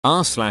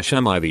Am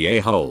I the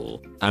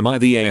a-hole? Am I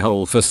the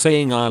a-hole for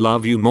saying I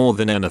love you more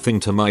than anything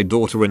to my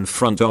daughter in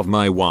front of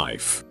my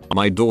wife?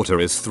 My daughter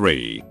is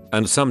 3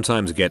 and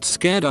sometimes gets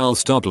scared I'll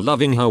stop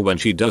loving her when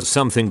she does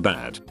something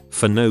bad.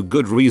 For no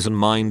good reason,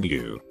 mind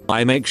you.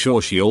 I make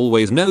sure she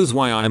always knows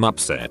why I'm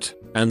upset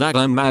and that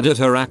I'm mad at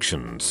her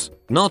actions,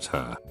 not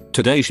her.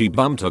 Today she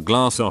bumped a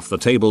glass off the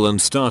table and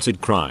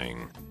started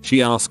crying.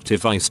 She asked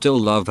if I still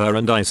love her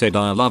and I said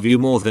I love you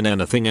more than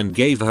anything and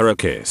gave her a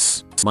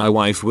kiss. My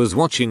wife was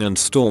watching and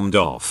stormed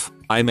off.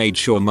 I made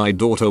sure my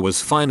daughter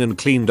was fine and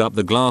cleaned up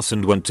the glass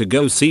and went to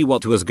go see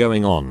what was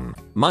going on.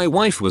 My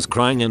wife was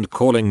crying and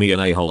calling me an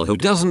a-hole who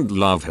doesn't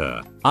love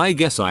her. I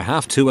guess I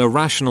have 2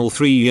 irrational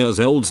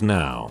 3-year-olds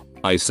now.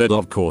 I said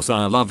of course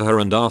I love her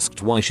and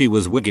asked why she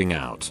was wigging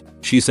out.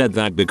 She said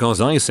that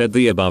because I said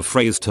the above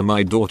phrase to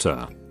my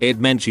daughter, it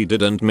meant she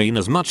didn't mean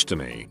as much to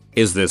me.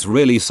 Is this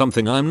really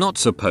something I'm not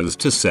supposed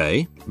to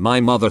say?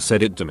 My mother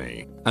said it to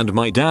me, and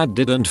my dad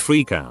didn't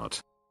freak out.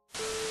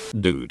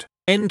 Dude.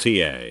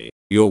 NTA.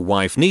 Your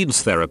wife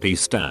needs therapy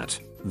stat.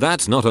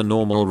 That's not a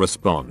normal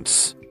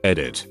response.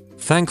 Edit.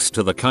 Thanks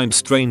to the kind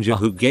stranger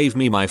who gave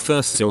me my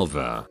first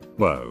silver.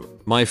 Whoa.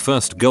 My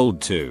first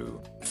gold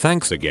too.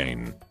 Thanks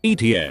again.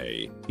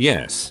 ETA.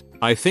 Yes.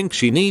 I think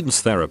she needs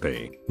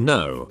therapy.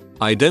 No.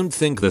 I don't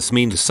think this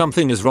means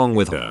something is wrong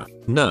with her.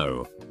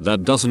 No.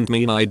 That doesn't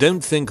mean I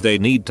don't think they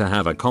need to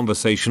have a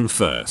conversation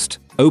first.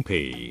 OP.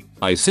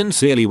 I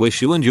sincerely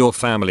wish you and your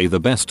family the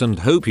best and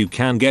hope you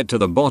can get to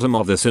the bottom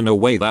of this in a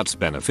way that's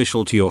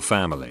beneficial to your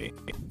family.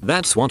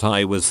 That's what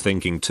I was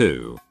thinking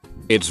too.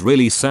 It's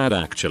really sad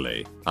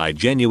actually. I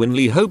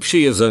genuinely hope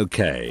she is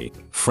okay.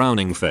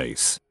 Frowning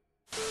face.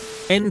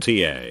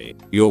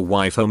 NTA. Your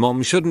wife or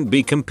mom shouldn't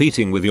be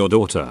competing with your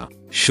daughter.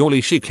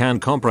 Surely she can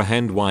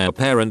comprehend why a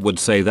parent would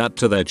say that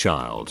to their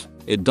child.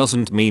 It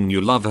doesn't mean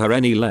you love her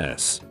any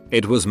less.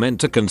 It was meant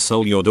to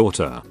console your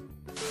daughter.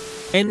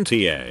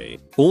 NTA.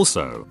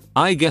 Also,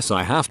 I guess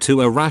I have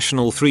 2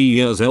 irrational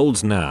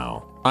 3-year-olds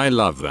now. I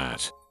love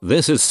that.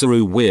 This is so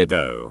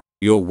weirdo.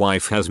 Your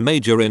wife has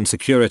major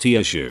insecurity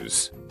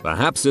issues.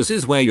 Perhaps this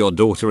is where your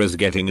daughter is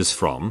getting this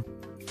from.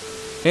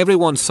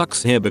 Everyone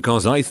sucks here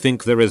because I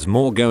think there is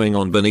more going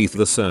on beneath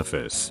the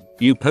surface.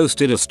 You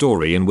posted a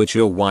story in which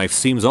your wife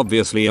seems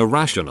obviously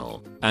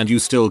irrational, and you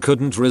still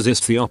couldn't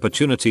resist the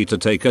opportunity to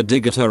take a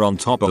dig at her on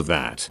top of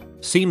that.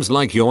 Seems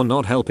like you're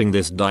not helping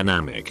this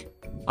dynamic.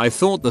 I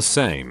thought the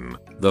same.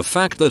 The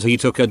fact that he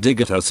took a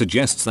dig at her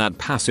suggests that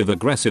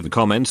passive-aggressive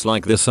comments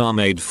like this are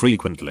made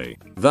frequently.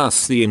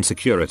 Thus the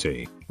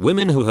insecurity.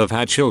 Women who have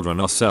had children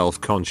are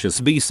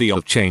self-conscious BC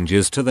of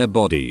changes to their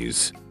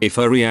bodies. If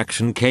a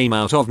reaction came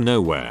out of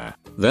nowhere,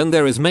 then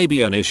there is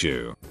maybe an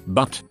issue.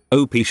 But,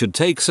 OP should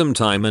take some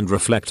time and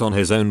reflect on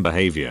his own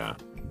behavior.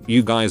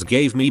 You guys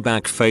gave me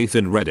back faith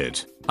in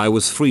Reddit. I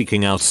was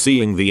freaking out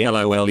seeing the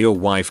LOL your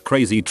wife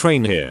crazy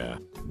train here.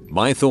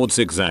 My thoughts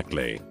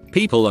exactly.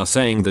 People are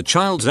saying the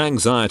child's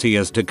anxiety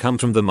has to come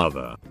from the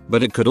mother,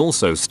 but it could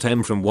also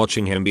stem from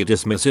watching him be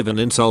dismissive and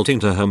insulting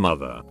to her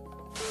mother.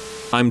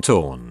 I'm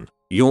torn.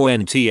 You're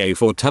NTA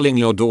for telling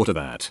your daughter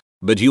that,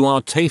 but you are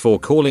TA for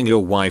calling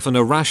your wife an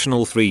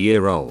irrational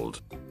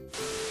 3-year-old.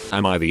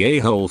 Am I the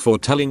a-hole for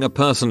telling a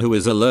person who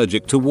is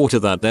allergic to water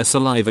that their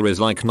saliva is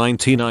like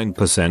 99%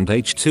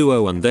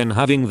 H2O and then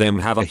having them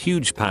have a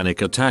huge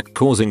panic attack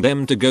causing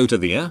them to go to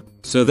the ER?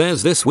 So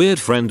there's this weird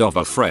friend of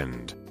a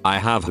friend I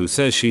have who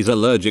says she's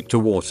allergic to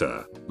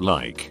water.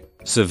 Like,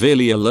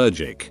 severely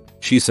allergic.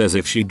 She says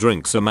if she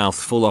drinks a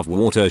mouthful of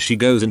water she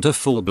goes into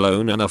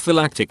full-blown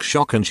anaphylactic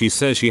shock and she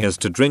says she has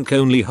to drink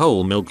only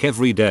whole milk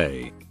every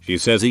day. She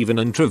says even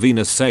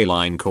intravenous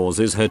saline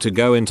causes her to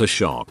go into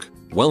shock.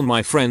 Well,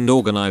 my friend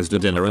organized a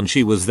dinner and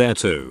she was there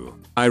too.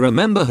 I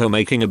remember her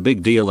making a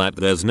big deal that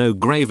there's no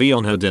gravy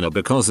on her dinner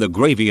because the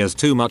gravy has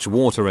too much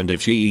water and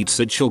if she eats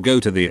it she'll go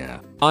to the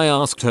ER. I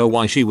asked her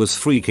why she was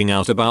freaking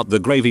out about the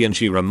gravy and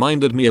she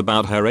reminded me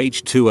about her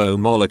H2O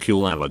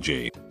molecule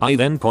allergy. I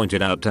then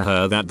pointed out to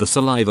her that the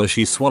saliva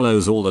she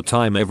swallows all the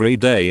time every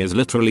day is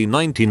literally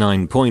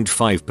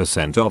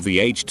 99.5% of the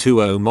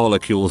H2O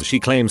molecules she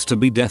claims to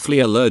be deathly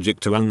allergic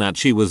to and that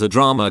she was a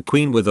drama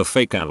queen with a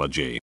fake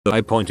allergy.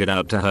 I pointed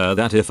out to her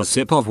that if a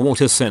sip of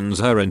water sends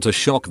her into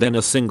shock then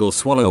a single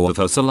swallow of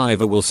her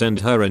saliva will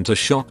send her into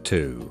shock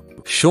too.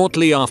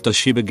 Shortly after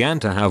she began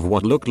to have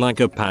what looked like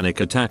a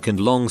panic attack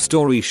and long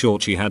story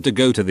short she had to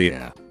go to the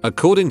ER.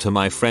 According to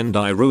my friend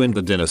I ruined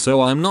the dinner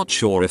so I'm not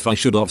sure if I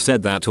should have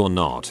said that or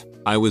not.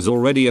 I was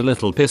already a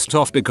little pissed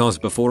off because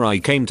before I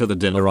came to the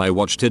dinner I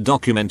watched a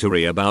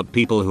documentary about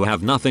people who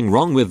have nothing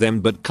wrong with them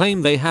but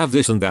claim they have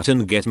this and that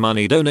and get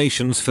money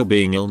donations for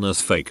being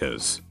illness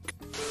fakers.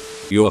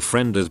 Your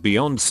friend is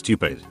beyond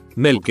stupid.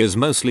 Milk is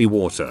mostly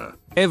water.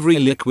 Every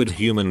liquid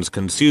humans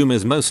consume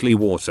is mostly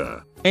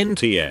water.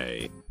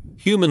 NTA.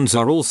 Humans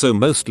are also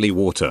mostly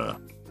water.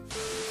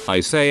 I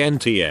say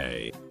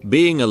NTA.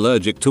 Being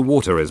allergic to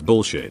water is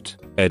bullshit.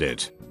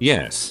 Edit.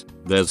 Yes,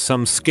 there's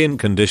some skin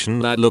condition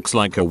that looks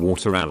like a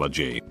water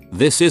allergy.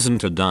 This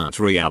isn't a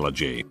dietary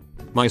allergy.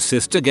 My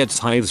sister gets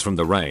hives from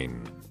the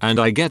rain. and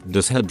I get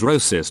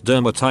dyshidrosis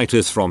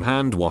dermatitis from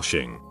hand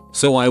washing,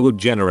 so I would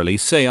generally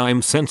say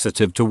I'm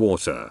sensitive to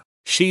water.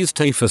 She's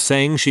Tay for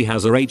saying she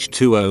has a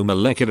H2O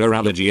molecular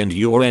allergy and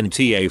you're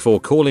NTA for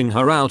calling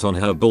her out on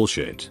her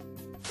bullshit.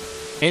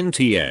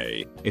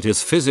 NTA, it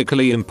is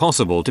physically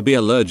impossible to be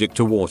allergic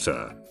to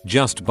water.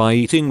 Just by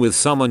eating with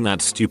someone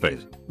that's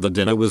stupid, the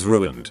dinner was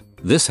ruined.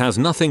 This has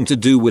nothing to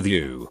do with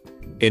you.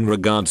 In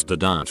regards to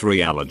dietary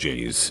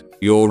allergies,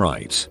 you're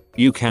right.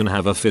 You can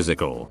have a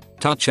physical,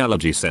 touch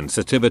allergy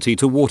sensitivity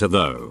to water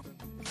though.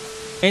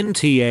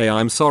 NTA,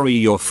 I'm sorry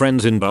your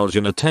friends indulge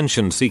in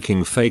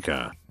attention-seeking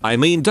faker. I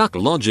mean duck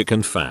logic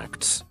and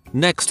facts.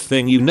 Next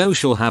thing you know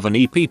she'll have an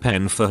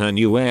EpiPen for her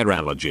new air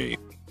allergy.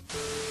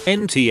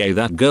 NTA,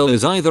 that girl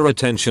is either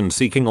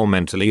attention-seeking or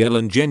mentally ill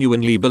and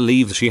genuinely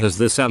believes she has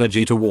this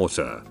allergy to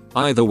water.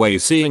 Either way,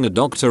 seeing a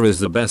doctor is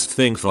the best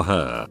thing for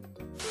her.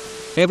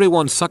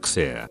 Everyone sucks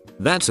here.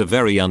 That's a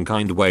very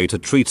unkind way to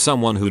treat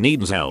someone who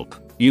needs help.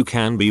 You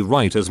can be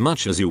right as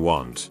much as you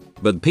want,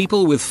 but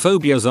people with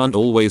phobias aren't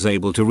always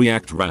able to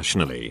react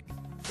rationally.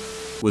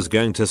 Was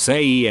going to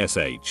say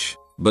ESH,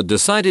 but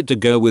decided to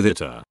go with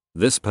AITA.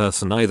 This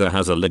person either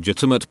has a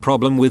legitimate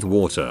problem with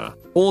water,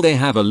 or they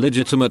have a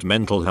legitimate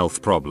mental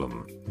health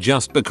problem.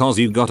 Just because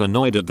you got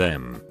annoyed at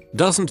them,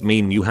 doesn't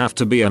mean you have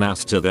to be an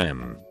ass to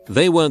them.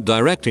 They weren't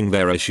directing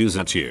their issues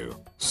at you,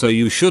 so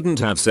you shouldn't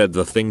have said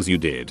the things you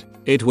did.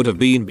 It would have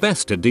been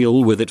best to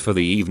deal with it for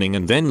the evening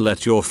and then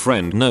let your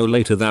friend know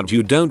later that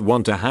you don't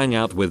want to hang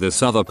out with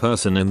this other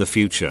person in the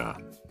future.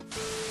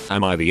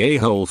 Am I the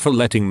a-hole for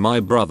letting my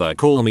brother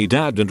call me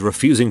dad and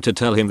refusing to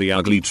tell him the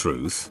ugly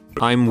truth?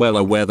 I'm well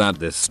aware that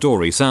this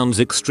story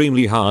sounds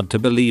extremely hard to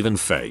believe and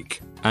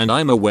fake, and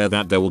I'm aware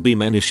that there will be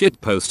many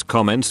shitpost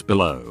comments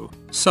below.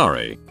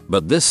 Sorry,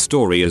 but this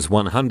story is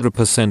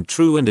 100%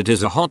 true and it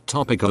is a hot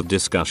topic of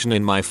discussion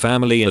in my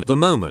family at the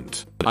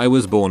moment. I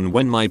was born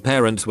when my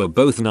parents were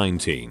both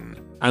 19,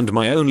 and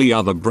my only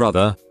other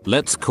brother,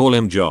 let's call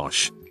him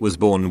Josh, was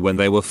born when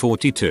they were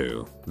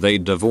 42. They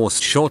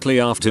divorced shortly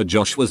after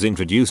Josh was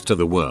introduced to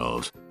the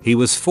world. He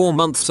was 4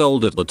 months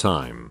old at the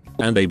time,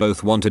 and they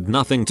both wanted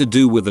nothing to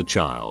do with the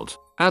child.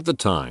 At the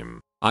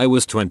time, I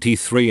was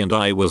 23 and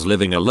I was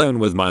living alone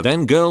with my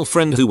then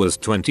girlfriend who was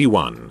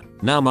 21,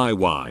 now my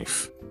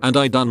wife, and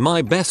I done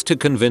my best to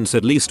convince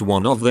at least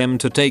one of them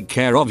to take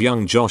care of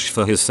young Josh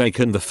for his sake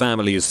and the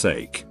family's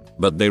sake.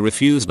 But they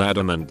refused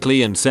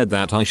adamantly and said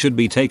that I should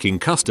be taking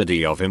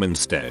custody of him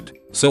instead.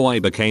 So I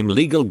became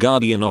legal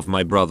guardian of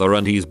my brother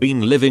and he's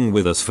been living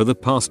with us for the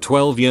past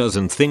 12 years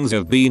and things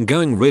have been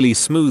going really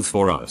smooth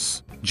for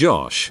us.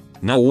 Josh,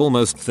 now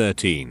almost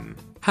 13,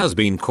 has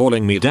been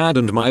calling me dad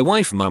and my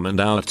wife mum and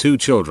our 2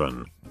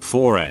 children,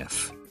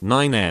 4F,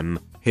 9M,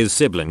 his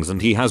siblings,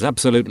 and he has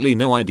absolutely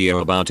no idea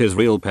about his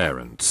real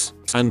parents.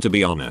 And to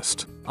be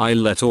honest, I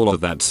let all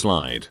of that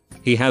slide.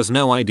 He has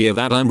no idea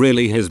that I'm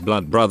really his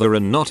blood brother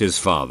and not his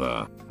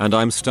father, and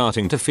I'm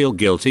starting to feel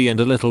guilty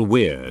and a little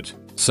weird.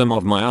 Some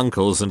of my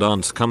uncles and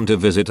aunts come to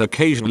visit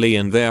occasionally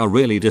and they are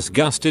really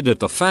disgusted at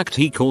the fact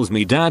he calls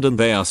me dad and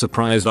they are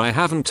surprised I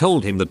haven't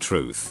told him the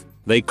truth.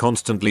 They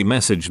constantly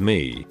message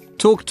me,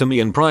 talk to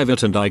me in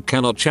private, and I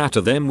cannot chat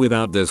to them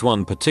without this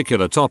one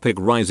particular topic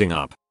rising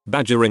up,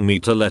 badgering me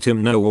to let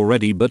him know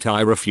already, but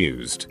I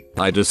refused.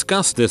 I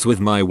discussed this with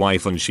my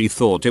wife and she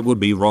thought it would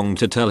be wrong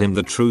to tell him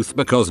the truth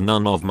because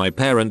none of my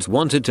parents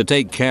wanted to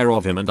take care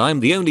of him and I'm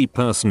the only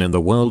person in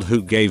the world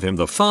who gave him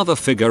the father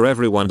figure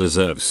everyone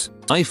deserves.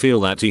 I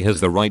feel that he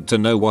has the right to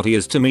know what he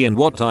is to me and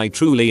what I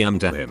truly am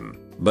to him.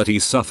 But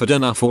he's suffered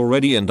enough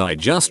already and I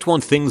just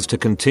want things to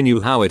continue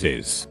how it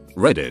is.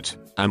 Reddit,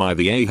 am I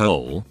the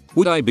a-hole?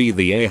 Would I be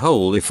the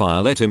a-hole if I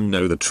let him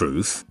know the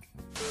truth?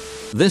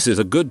 This is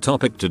a good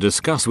topic to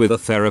discuss with a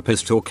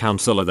therapist or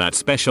counselor that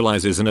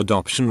specializes in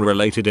adoption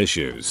related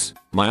issues.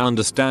 My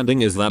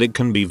understanding is that it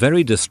can be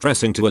very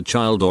distressing to a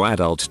child or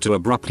adult to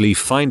abruptly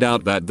find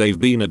out that they've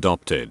been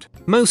adopted.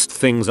 Most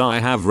things I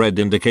have read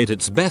indicate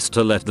it's best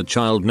to let the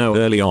child know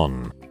early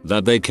on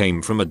that they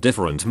came from a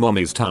different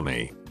mommy's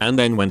tummy and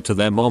then went to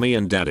their mommy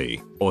and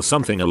daddy, or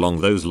something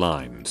along those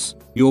lines.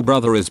 Your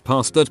brother is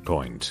past that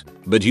point,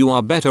 but you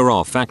are better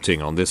off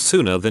acting on this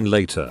sooner than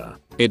later.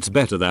 It's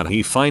better that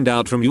he find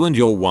out from you and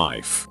your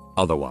wife,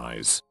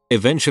 otherwise,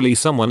 eventually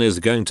someone is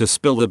going to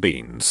spill the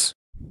beans.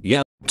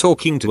 Yeah,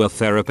 talking to a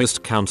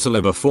therapist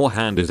counselor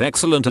beforehand is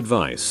excellent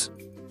advice.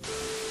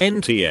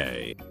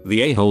 NTA,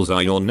 the a-holes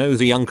are your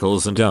nosy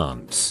uncles and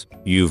aunts.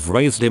 You've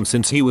raised him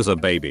since he was a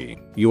baby.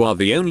 You are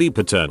the only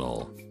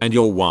paternal, and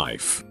your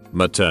wife,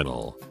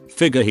 maternal,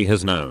 figure he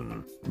has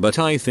known. But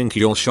I think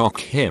you'll shock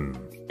him,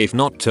 if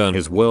not turn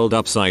his world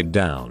upside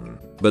down.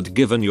 But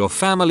given your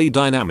family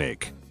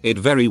dynamic, it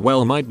very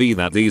well might be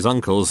that these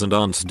uncles and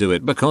aunts do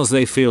it because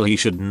they feel he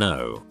should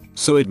know.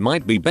 So it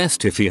might be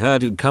best if he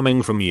heard it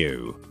coming from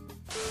you.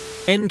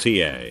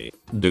 NTA,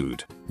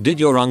 Dude, did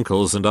your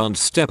uncles and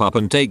aunts step up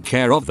and take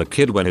care of the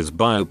kid when his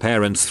bio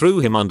parents threw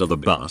him under the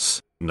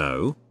bus?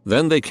 No?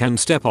 Then they can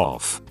step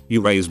off.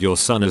 You raised your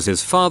son as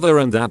his father,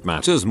 and that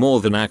matters more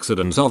than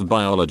accidents of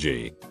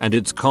biology. And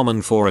it's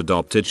common for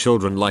adopted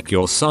children like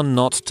your son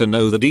not to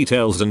know the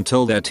details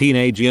until their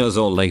teenage years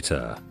or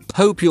later.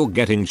 Hope you're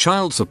getting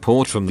child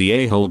support from the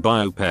a-hole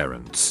bio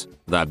parents.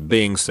 That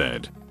being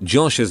said,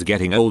 Josh is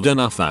getting old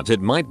enough that it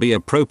might be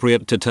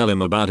appropriate to tell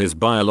him about his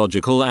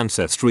biological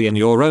ancestry in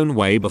your own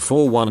way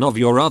before one of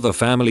your other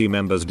family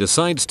members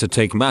decides to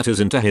take matters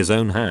into his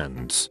own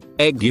hands.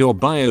 Egg your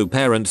bio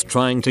parents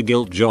trying to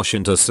guilt Josh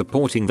into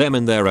supporting them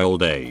in their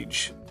old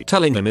age.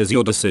 Telling him is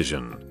your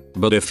decision,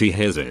 but if he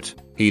hears it,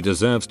 he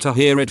deserves to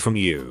hear it from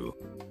you.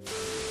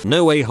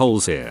 No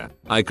a-holes here.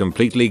 I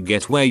completely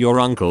get where your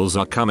uncles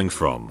are coming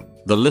from.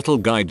 The little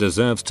guy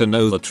deserves to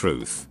know the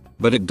truth.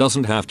 But it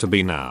doesn't have to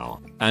be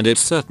now, and it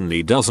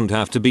certainly doesn't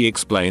have to be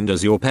explained,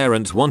 as your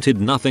parents wanted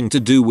nothing to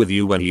do with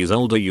you when he's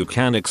older. You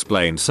can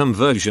explain some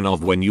version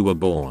of when you were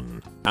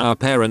born. Our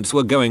parents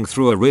were going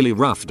through a really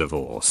rough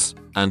divorce,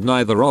 and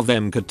neither of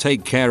them could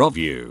take care of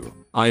you.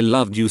 I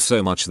loved you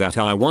so much that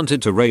I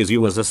wanted to raise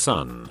you as a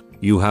son.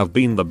 You have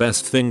been the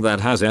best thing that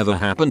has ever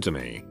happened to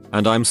me,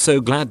 and I'm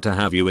so glad to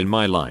have you in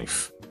my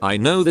life. I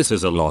know this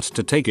is a lot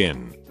to take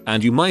in,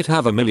 and you might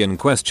have a million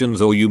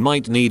questions, or you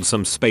might need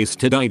some space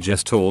to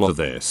digest all of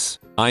this.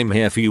 I'm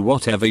here for you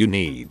whatever you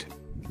need.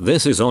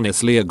 This is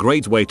honestly a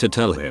great way to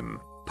tell him.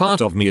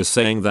 Part of me is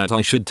saying that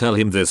I should tell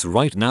him this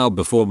right now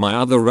before my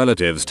other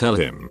relatives tell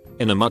him,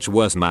 in a much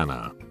worse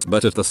manner.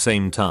 But at the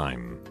same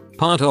time,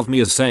 part of me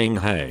is saying,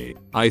 hey,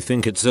 I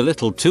think it's a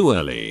little too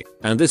early,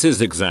 and this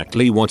is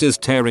exactly what is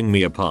tearing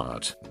me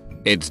apart.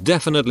 It's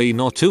definitely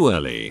not too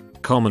early.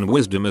 Common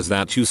wisdom is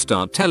that you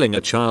start telling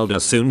a child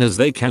as soon as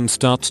they can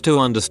start to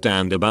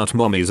understand about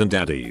mommies and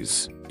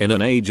daddies, in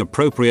an age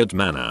appropriate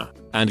manner,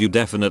 and you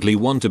definitely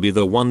want to be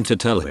the one to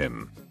tell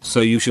him,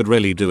 so you should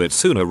really do it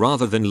sooner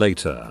rather than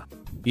later.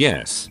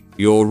 Yes,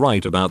 you're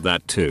right about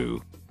that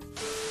too.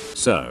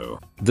 So,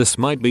 this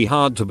might be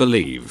hard to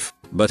believe,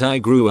 but I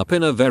grew up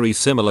in a very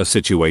similar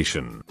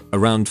situation.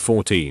 Around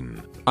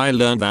 14, I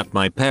learned that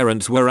my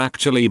parents were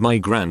actually my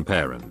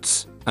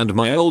grandparents, and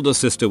my older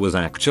sister was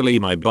actually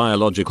my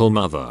biological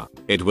mother.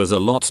 It was a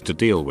lot to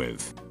deal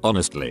with.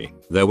 Honestly,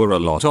 there were a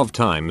lot of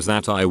times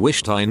that I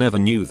wished I never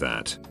knew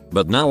that.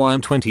 But now I'm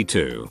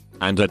 22,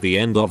 and at the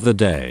end of the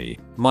day,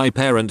 my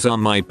parents are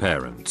my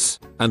parents,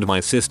 and my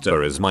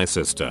sister is my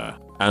sister,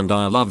 and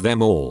I love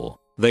them all.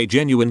 They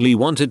genuinely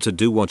wanted to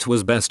do what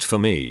was best for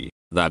me.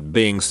 That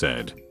being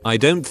said, I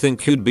don't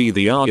think you'd be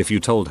the if you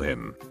told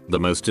him. The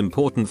most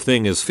important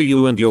thing is for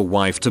you and your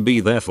wife to be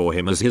there for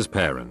him as his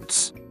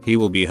parents. He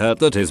will be hurt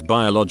that his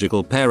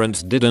biological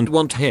parents didn't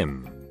want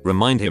him.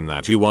 Remind him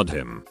that you want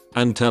him,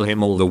 and tell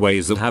him all the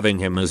ways that having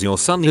him as your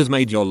son has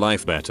made your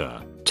life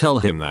better. Tell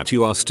him that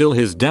you are still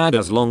his dad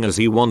as long as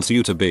he wants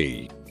you to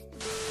be.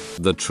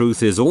 The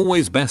truth is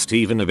always best,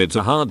 even if it's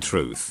a hard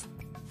truth.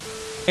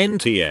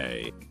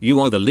 NTA, you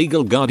are the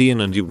legal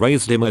guardian and you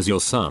raised him as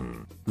your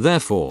son.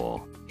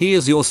 Therefore, he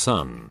is your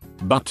son.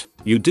 But,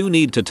 you do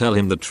need to tell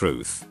him the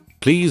truth.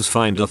 Please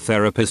find a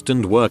therapist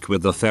and work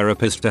with the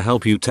therapist to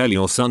help you tell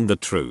your son the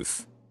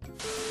truth.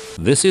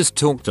 This is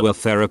talk to a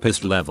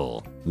therapist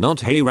level,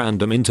 not hey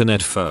random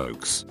internet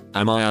folks.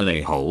 Am I an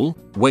a-hole?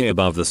 Way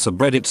above the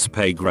subreddit's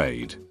pay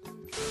grade.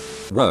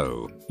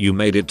 Whoa, you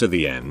made it to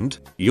the end?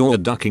 You're a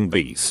ducking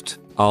beast.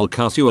 I'll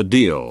cut you a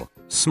deal.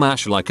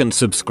 Smash like and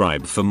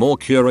subscribe for more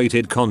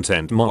curated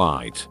content.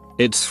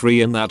 It's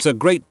free and that's a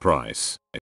great price.